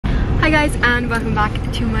guys, and welcome back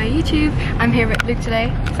to my YouTube. I'm here with Luke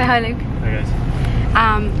today. Say hi, Luke. Hi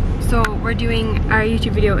guys. So we're doing our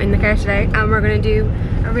YouTube video in the car today, and we're going to do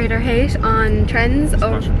a rate or hate on trends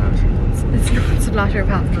of... It's not Splatter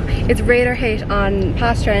Pass. It's rate or hate on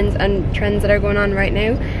past trends and trends that are going on right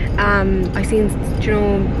now. I seen, you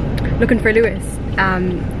know, Looking for Lewis,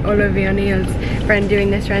 Olivia O'Neill's friend,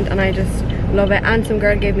 doing this trend, and I just love it. And some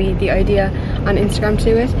girl gave me the idea on Instagram to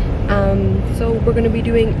do it. So we're going to be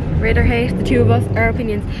doing rate or hate, the two of us, our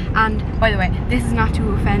opinions. And by the way, this is not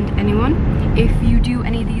to offend anyone. If you do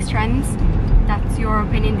any of these trends, that's your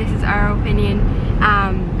opinion, this is our opinion.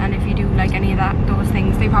 And if you do like any of those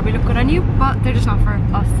things, they probably look good on you, but they're just not for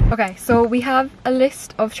us. Okay, so we have a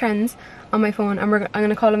list of trends on my phone, and I'm going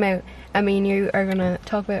to call them out. I mean, you are going to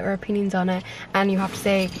talk about our opinions on it, and you have to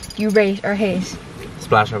say you rate or hate.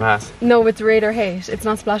 Splash or pass? No, it's rate or hate. It's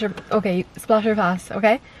not splatter. Okay, splatter pass,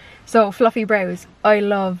 okay? So, fluffy brows. I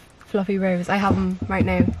love fluffy brows. I have them right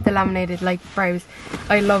now. The laminated, like, brows.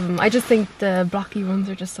 I love them. I just think the blocky ones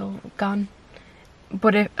are just so gone.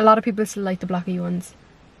 But a lot of people still like the blocky ones.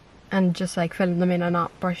 And just, like, filling them in and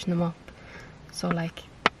not brushing them up. So, like,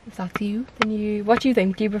 if that's you, then you... What do you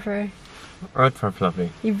think? Do you prefer... I prefer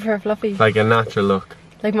fluffy. You prefer fluffy? Like a natural look.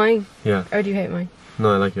 Like mine? Yeah. Or do you hate mine?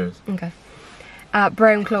 No, I like yours. Okay.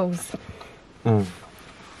 Brown clothes.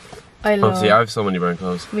 I love... Obviously, I have so many brown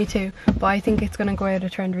clothes. Me too. But I think it's going to go out of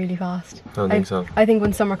trend really fast. I don't think so. I think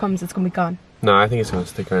when summer comes, it's going to be gone. No, I think it's going to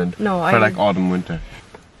stick around. No, for like autumn, winter.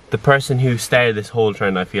 The person who started this whole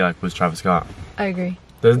trend, I feel like, was Travis Scott. I agree.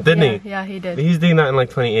 Didn't he? Yeah, he did. He's doing that in like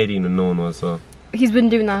 2018 and no one was, so... He's been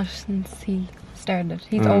doing that since he started.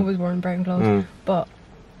 He's always worn brown clothes. But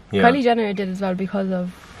yeah. Kylie Jenner did as well because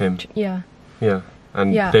of... him. Yeah. Yeah.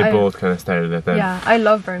 And they both kind of started it then. Yeah, I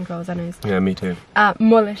love brown clothes anyways. Yeah, me too.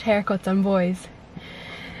 Mullet haircuts on boys.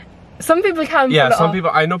 Some people can't. Yeah, some people.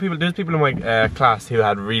 I know people. There's people in my class who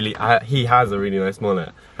had really. He has a really nice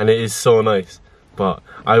mullet, and it is so nice. But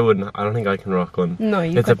I wouldn't. I don't think I can rock one. No,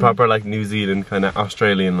 you. It's a proper like New Zealand kind of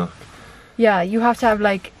Australian look. Yeah, you have to have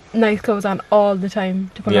like nice clothes on all the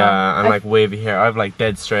time to put on. Yeah, and like wavy hair. I have like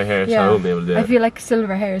dead straight hair, so I won't be able to do it. I feel like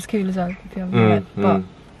silver hair is cool as well. If you have it, but.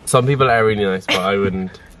 Some people are really nice, but I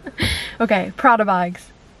wouldn't. Okay, Prada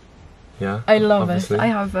bags. Yeah. I love obviously. it. I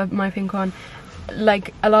have my pink one.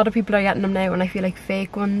 Like, a lot of people are getting them now, and I feel like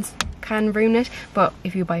fake ones can ruin it. But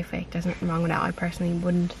if you buy fake, there's nothing wrong with that. I personally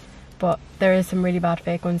wouldn't. But there is some really bad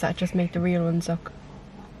fake ones that just make the real ones look.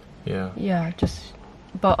 Yeah. Yeah, just...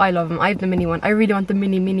 But I love them. I have the mini one. I really want the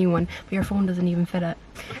mini one, but your phone doesn't even fit it.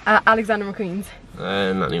 Alexander McQueen's.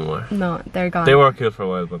 Not anymore. No, they're gone. They were cool for a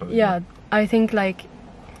while, but... Yeah, I think like...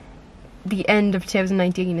 the end of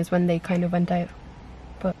 2019 is when they kind of went out.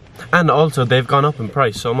 But and also they've gone up in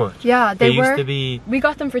price so much. Yeah, they used to be... We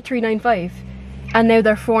got them for $3.95 and now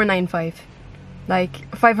they're $4.95.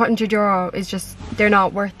 Like €500 is just, they're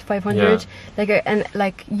not worth 500. Like and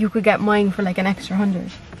like you could get mine for like an extra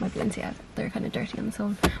 100. My Balenciaga, they're kind of dirty on the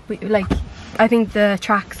sole. But like I think the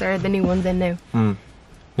tracks are the new ones in now.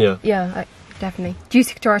 Yeah. Yeah, definitely.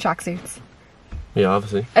 Juicy Couture tracksuits. Yeah,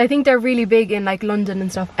 obviously. I think they're really big in like London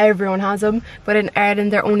and stuff. Everyone has them, but in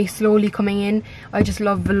Ireland they're only slowly coming in. I just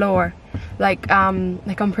love velour, like on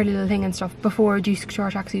Pretty Little Thing and stuff. Before Juicy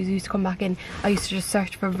Couture tracksuits used to come back in, I used to just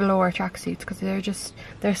search for velour tracksuits because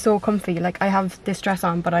they're so comfy. Like I have this dress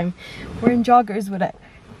on, but I'm wearing joggers with it.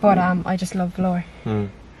 But I just love velour,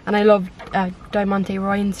 and I love diamante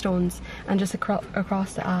rhinestones, and just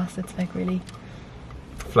across the ass, it's like really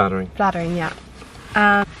flattering. Flattering,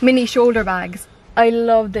 yeah. Mini shoulder bags. I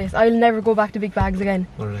love this. I'll never go back to big bags again.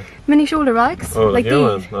 What are they? Mini shoulder bags. Oh, like these.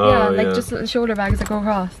 Oh, yeah, like just little shoulder bags that go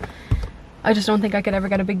across. I just don't think I could ever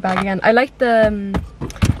get a big bag again. I like the, do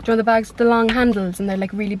you know the bags with the long handles and they're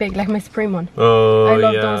like really big, like my Supreme one. Oh, I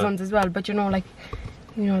love those ones as well. But you know, like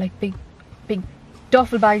big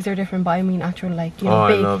duffel bags are different. But I mean actual like big.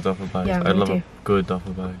 I love duffel bags. Yeah, I love too. a good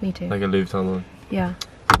duffel bag. Me too. Like a Louis Vuitton one. Yeah.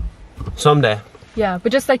 Someday. Yeah,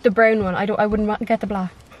 but just like the brown one. I wouldn't get the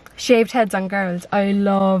black. Shaved heads on girls. I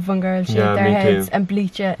love when girls shave their heads and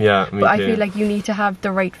bleach it. Yeah, me too. But I feel like you need to have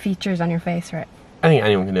the right features on your face for it. I think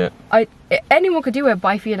anyone can do it. Anyone could do it, but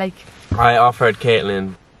I feel like... I offered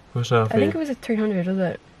Caitlin... What should I offer I think it was at 300, was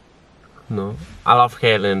it? No. I'll offer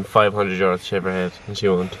Caitlin €500 to shave her head, and she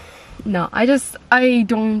won't. No, I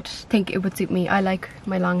don't think it would suit me. I like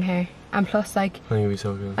my long hair. And plus, like... I think it'd be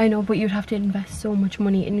so good. I know, but you'd have to invest so much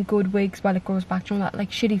money in good wigs while it goes back from that,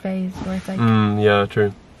 like, shitty phase where it's like... yeah,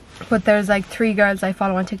 true. But there's like 3 girls I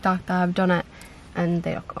follow on TikTok that have done it, and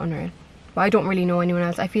they look unreal. But I don't really know anyone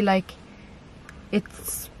else. I feel like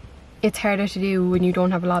it's harder to do when you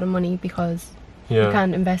don't have a lot of money because you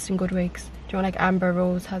can't invest in good wigs. you know, like Amber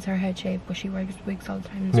Rose has her head shape, but she wears wigs all the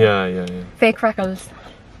time. And stuff. Yeah. Fake freckles.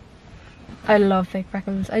 I love fake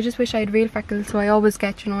freckles. I just wish I had real freckles, so I always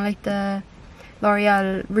get, you know, like the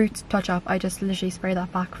L'Oreal Roots Touch Up. I just literally spray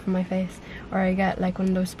that back from my face, or I get like one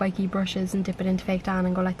of those spiky brushes and dip it into fake tan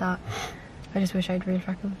and go like that. I just wish I had real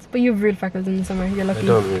freckles. But you have real freckles in the summer. You're lucky. I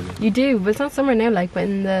don't really. You do, but it's not summer now. Like, but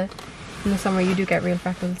in the summer you do get real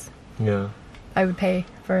freckles. Yeah. I would pay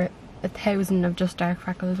for 1,000 of just dark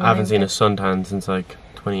freckles. I haven't seen a suntan since like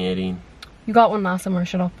 2018. You got one last summer.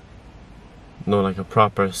 Shut up. No, like a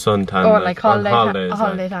proper suntan. Or like on holidays. A like.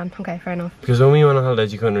 holiday tan. Okay, fair enough. Because when we went on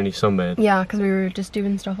holidays, you couldn't really sunbathe. Yeah, because we were just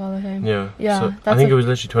doing stuff all the time. Yeah. Yeah, So that's I think a- it was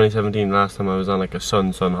literally 2017 last time I was on like a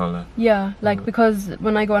sun holiday. Yeah, like because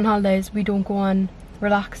when I go on holidays, we don't go on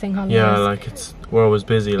relaxing holidays. Yeah, like we're always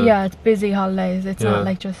busy. Like. Yeah, it's busy holidays. It's Yeah. not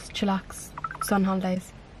like just chillax sun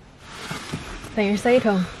holidays. Then you're stay at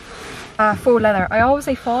home. Faux leather. I always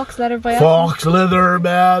say fox leather by accident, Fox leather,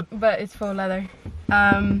 man. but it's faux leather.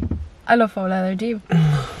 I love faux leather. Do you?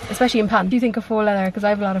 Especially in pants. Do you think of faux leather? Because I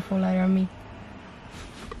have a lot of faux leather on me.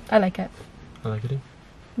 I like it. I like it.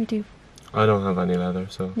 Me too. I don't have any leather,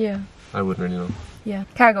 so Yeah. I wouldn't really know. Yeah.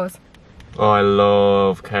 Cargos. Oh, I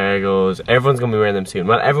love cargos. Everyone's gonna be wearing them soon.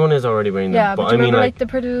 Well, everyone is already wearing them. Yeah, but but do I you mean remember like the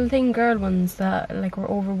pretty little thing girl ones that like were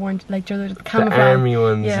overworn, like the the camouflage? army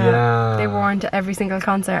ones. Yeah. They were worn to every single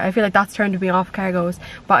concert. I feel like that's turned me off cargos,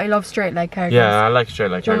 but I love straight leg cargos. Yeah, I like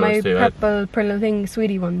straight leg Do you know my cargos too. purple pretty little thing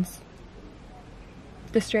sweetie ones?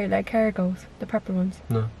 The straight leg cargos, the purple ones.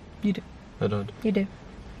 No. You do. I don't. You do.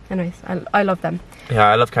 Anyways, I love them. Yeah,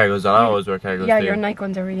 I love cargos. I always wear cargos Yeah, too. your Nike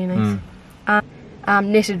ones are really nice.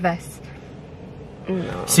 Knitted vests.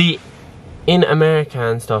 No. See, in America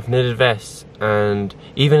and stuff, knitted vests, and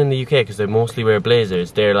even in the UK, because they mostly wear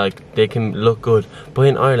blazers, they're like, they can look good. But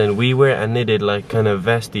in Ireland, we wear a knitted like kind of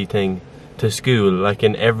vesty thing to school. Like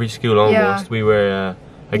in every school almost, Yeah. we wear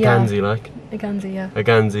a ganzi, like A ganzi, yeah. a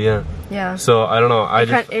ganzi, yeah. Yeah. So I don't know.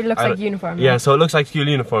 It looks like uniform. Yeah, so it looks like school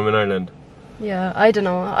uniform in Ireland. Yeah, I don't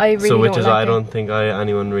know. I really So which don't is like I it. don't think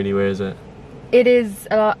anyone really wears it. It is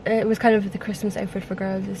a lot. It was kind of the Christmas outfit for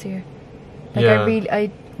girls this year. Like Yeah.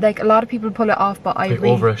 I like a lot of people pull it off, but I Like really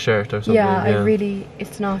over a shirt or something. yeah, I really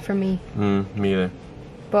it's not for me. Me either.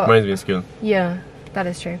 But Reminds me of school. yeah, that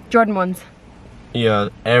is true. Jordan ones. Yeah,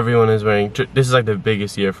 everyone is wearing. This is like the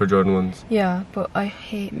biggest year for Jordan ones. Yeah, but I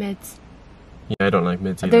hate mids. Yeah, I don't like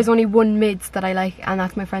mids either. There's only one mids that I like, and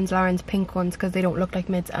that's my friend Lauren's pink ones because they don't look like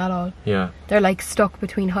mids at all. Yeah. They're like stuck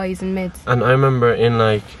between highs and mids. And I remember in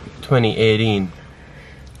like 2018,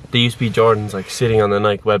 there used to be Jordans like sitting on the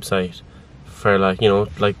Nike website for like, you know,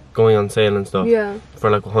 like going on sale and stuff. Yeah. For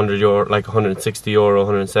like €100, like €160,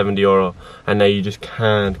 €170, and now you just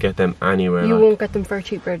can't get them anywhere. You like. won't get them for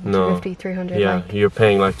cheaper than No. 250, 300. Yeah, Like. you're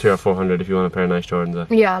paying like $300 or $400 if you want a pair of nice Jordans.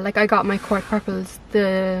 Yeah, like I got my court purples.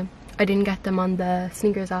 I didn't get them on the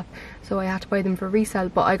sneakers app, so I had to buy them for resale.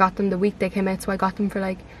 But I got them the week they came out, so I got them for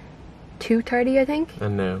like $230, I think.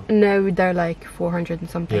 And now, Now they're like 400 and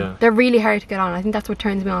something. Yeah. They're really hard to get on. I think that's what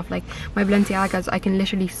turns me off. Like my Balenciagas, I can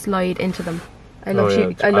literally slide into them. I love yeah,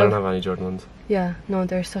 shoes. I love. don't have any Jordan ones. Yeah, no,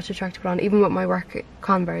 they're such a trek to put on. Even with my work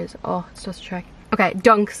Converse, oh, it's just a trek. Okay,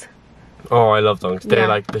 Dunks. Oh, I love Dunks. They're Yeah.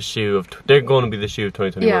 like the shoe of. They're going to be the shoe of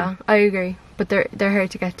 2021. Yeah, I agree. But they're hard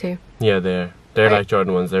to get to. Yeah, they're like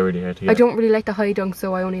Jordan ones. They're really hard to get. I don't really like the high Dunks,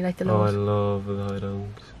 so I only like the Oh, I lows. love the high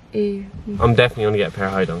Dunks. Ew. I'm definitely gonna get a pair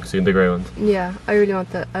of high Dunks soon. The grey ones. Yeah, I really want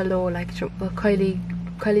a low, like, but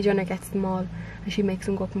Kylie Jenner gets them all and she makes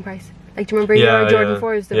them go up in price. Like, do you remember your Jordan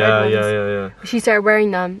 4s, the red ones? Yeah. She started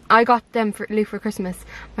wearing them. I got them for Luke for Christmas.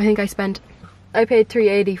 I think I paid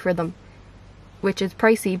 $380 for them, which is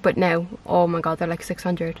pricey, but now, oh my god, they're like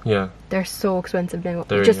 600. Yeah. They're so expensive now.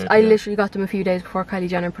 They're Just, really I good, yeah. literally got them a few days before Kylie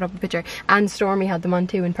Jenner put up a picture, and Stormy had them on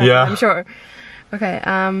too in person, Yeah. I'm sure. Okay,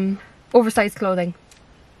 oversized clothing.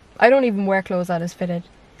 I don't even wear clothes that is fitted.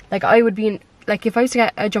 Like, I would be in, like, if I was to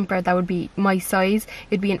get a jumper that would be my size,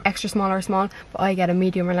 it'd be an extra small or small, but I get a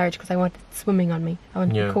medium or large because I want it swimming on me. I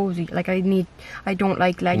want it to Yeah. be cozy. Like, I don't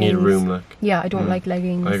like You leggings. need room, like. Yeah, I don't like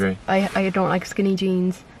leggings. I agree. I don't like skinny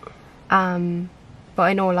jeans. But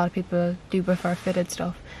I know a lot of people do prefer fitted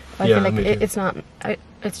stuff. But Yeah, I feel me like too. it's not.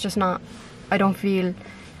 It's just not. I don't feel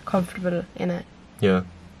comfortable in it. Yeah.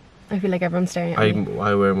 I feel like everyone's staring at me.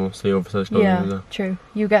 I wear mostly oversized clothing. Yeah, as well. true.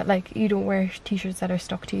 You get like, you don't wear t-shirts that are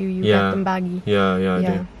stuck to you. You Yeah. get them baggy. Yeah, I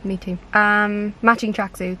Yeah, do. me too. Matching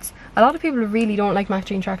tracksuits. A lot of people really don't like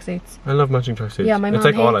matching tracksuits. I love matching tracksuits. Yeah, my it's mum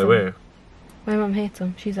like all hates I them. wear. My mum hates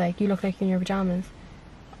them. She's like, you look like you're in your pajamas.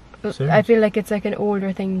 But Serious? I feel like it's like an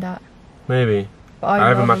older thing that. Maybe. But I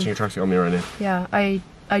have a love matching them. tracksuit on me right now. Yeah,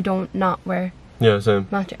 I don't not wear Yeah, same.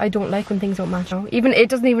 Match. I don't like when things don't match. Even it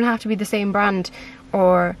doesn't even have to be the same brand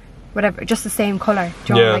or whatever, just the same colour.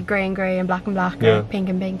 Do you know, like grey and grey and black, or pink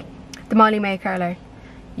and pink. The Molly May curler,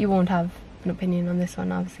 you won't have an opinion on this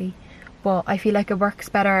one obviously, but I feel like it works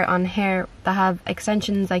better on hair that have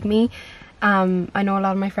extensions like me. I know a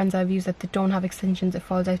lot of my friends I've used that don't have extensions, it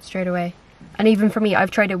falls out straight away. And even for me, I've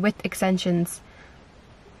tried it with extensions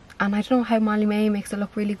and I don't know how Molly May makes it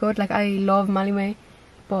look really good. Like, I love Molly May,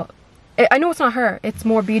 but I know it's not her, it's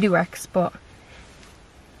more Beauty Works, but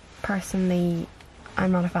personally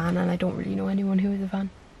I'm not a fan and I don't really know anyone who is a fan.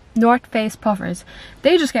 North Face puffers,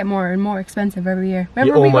 they just get more and more expensive every year.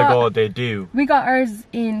 Remember oh my god, they do. We got ours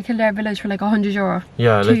in Kildare Village for like €100.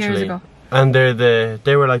 Yeah, 2 literally. years ago. And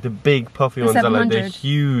they were like the big puffy ones that like they're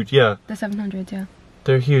huge, yeah. The 700, yeah.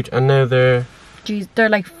 They're huge, and now they're they're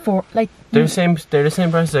like they're the same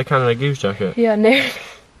price as a Canada Goose jacket. Yeah, nearly.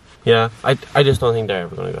 Yeah, I just don't think they're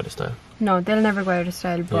ever gonna go out of style. No, they'll never go out of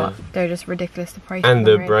style, but they're just ridiculous, the price. And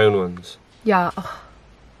the brown ones. Yeah.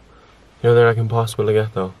 You know, they're like impossible to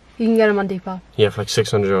get though. You can get them on Depop. Yeah, for like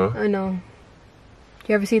 €600. I know. Do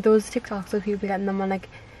you ever see those TikToks of people getting them on like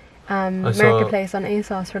Marketplace on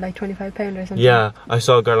ASOS for like £25 or something? Yeah, I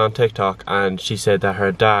saw a girl on TikTok and she said that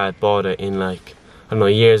her dad bought it in like, I don't know,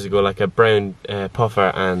 years ago, like a brown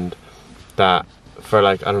puffer, and that for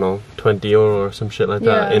like, I don't know, €20 or some shit like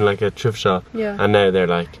that in like a thrift shop. Yeah. And now they're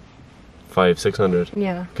like $500-600.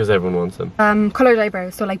 Yeah. Because everyone wants them. Coloured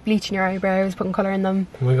eyebrows, so like bleaching your eyebrows, putting colour in them.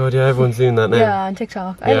 Oh my god, yeah, everyone's doing that now. Yeah, on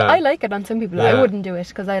TikTok. Yeah. I like it on some people. I wouldn't do it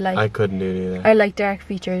because I couldn't do it either. I like dark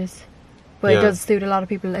features. But it does suit a lot of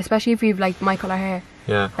people, especially if you've like my colour hair.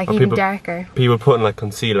 Yeah. Like or even darker. People putting like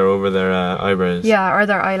concealer over their eyebrows. Yeah, or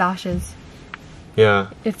their eyelashes. Yeah.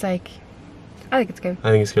 It's like, I think it's good. I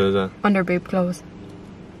think it's good as well. Under boob clothes.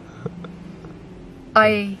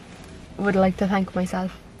 I would like to thank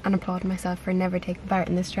myself and applaud myself for never taking part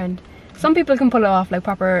in this trend. Some people can pull it off, like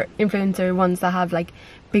proper influencer ones that have like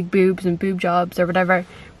big boobs and boob jobs or whatever,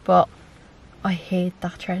 but I hate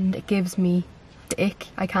that trend. It gives me the ick.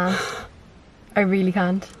 I can't. I really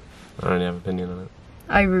can't. I don't have an opinion on it.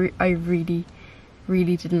 I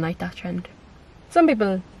really didn't like that trend. Some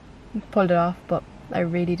people pulled it off, but I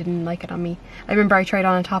really didn't like it on me. I remember I tried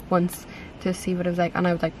on a top once to see what it was like and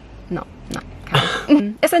I was like, no,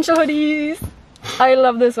 can't. Essential hoodies. I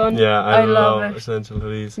love this one. Yeah, I love Essential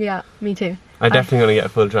hoodies. Yeah, me too. I'm definitely gonna get a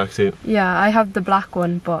full tracksuit. Yeah, I have the black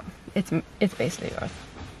one, but it's basically yours.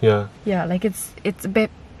 Yeah. Yeah, like it's a bit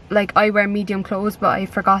like, I wear medium clothes, but I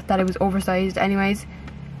forgot that it was oversized anyways.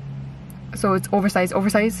 So it's oversized.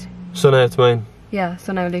 So now it's mine. Yeah,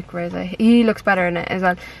 so now Luke wears it. He looks better in it as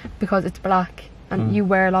well because it's black and you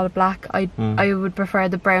wear a lot of black. I would prefer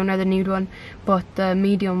the brown or the nude one, but the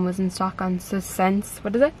medium was in stock on Sense.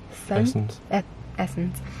 What is it?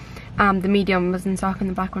 Essence. The medium was in stock on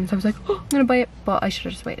the black one, so I was like, oh, I'm gonna buy it, but I should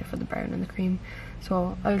have just waited for the brown and the cream.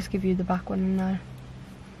 So I'll just give you the black one and I'll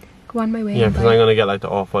go on my way. Yeah, because I'm gonna get like the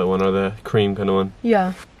off-white one or the cream kind of one.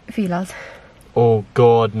 Yeah, Fila's. Oh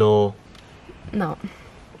god, no. No.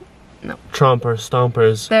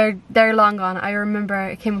 Stompers. They're long gone. I remember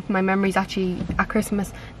it came up in my memories actually at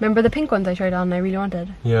Christmas. Remember the pink ones I tried on and I really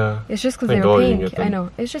wanted? Yeah. It's just because they were pink. I know.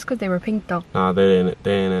 It's just because they were pink though. Nah, they ain't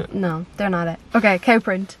it. No, they're not it. Okay, cow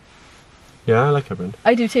print. Yeah, I like cow print.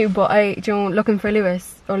 I do too, but looking for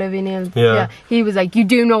Lewis, Olivia Neal. Yeah. He was like, you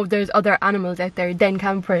do know there's other animals out there than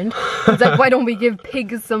cow print. It's like, why don't we give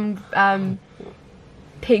pigs some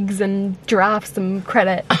pigs and giraffes some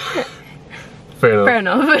credit? Fair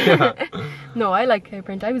enough. Yeah. No, I like cow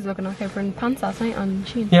print. I was looking at cow print pants last night on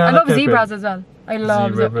Shein. Yeah, I love zebras as well. I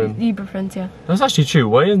love zebra prints, yeah. That's actually true.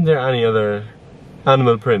 Why isn't there any other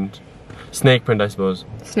animal print? Snake print, I suppose.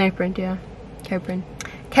 Snake print, yeah. Cow print.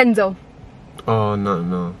 Kenzo. Oh,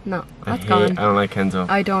 no. No, that's gone. I don't like Kenzo.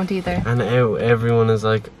 I don't either. And everyone is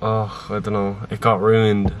like, oh, I don't know. It got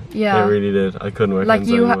ruined. Yeah. It really did. I couldn't wear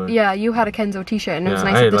Kenzo anymore. Yeah, you had a Kenzo t-shirt and it was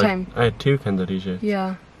nice at the time. I had 2 Kenzo t-shirts.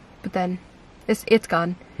 Yeah, but then it's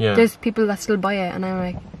gone. Yeah. There's people that still buy it and I'm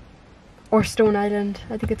like, or Stone Island,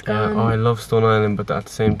 I think it's gone. Yeah, oh, I love Stone Island, but at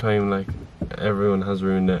the same time, like, everyone has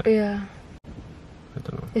ruined it. Yeah. I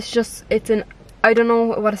don't know. I don't know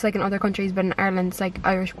what it's like in other countries, but in Ireland it's like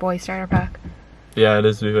Irish boy starter pack. Yeah, it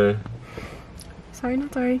is, to be fair. Sorry,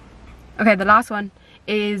 not sorry. Okay, the last one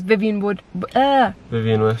is Vivienne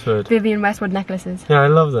Westwood necklaces. Yeah, I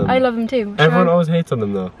love them. I love them too. Everyone always hates on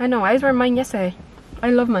them though. I know, I was wearing mine yesterday. I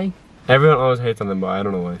love mine. Everyone always hates on them, but I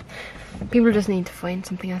don't know why. People just need to find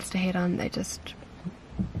something else to hate on. They just...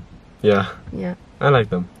 Yeah. Yeah. I like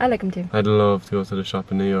them. I like them too. I'd love to go to the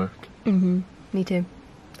shop in New York. Me too.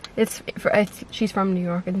 She's from New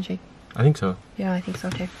York, isn't she? I think so. Yeah, I think so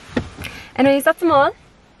too. Anyways, that's them all.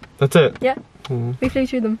 That's it? Yeah. We flew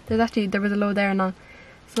through them. There was a load there and all.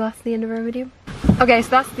 So that's the end of our video. Okay, so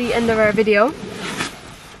that's the end of our video.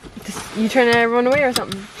 You trying to run away or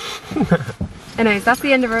something? Anyways, that's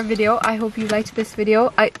the end of our video. I hope you liked this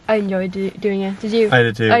video. I enjoyed doing it. Did you? I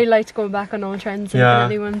did too. I liked going back on old trends and looking at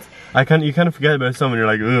new ones. You kind of forget about some and you're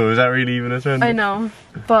like, oh, is that really even a trend? I know.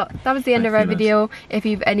 But that was the end of our video. If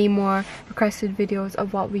you have any more requested videos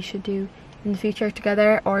of what we should do in the future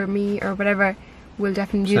together, or me or whatever, we'll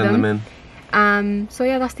definitely do them. Send them in. So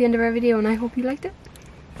yeah, that's the end of our video and I hope you liked it.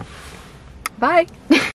 Bye!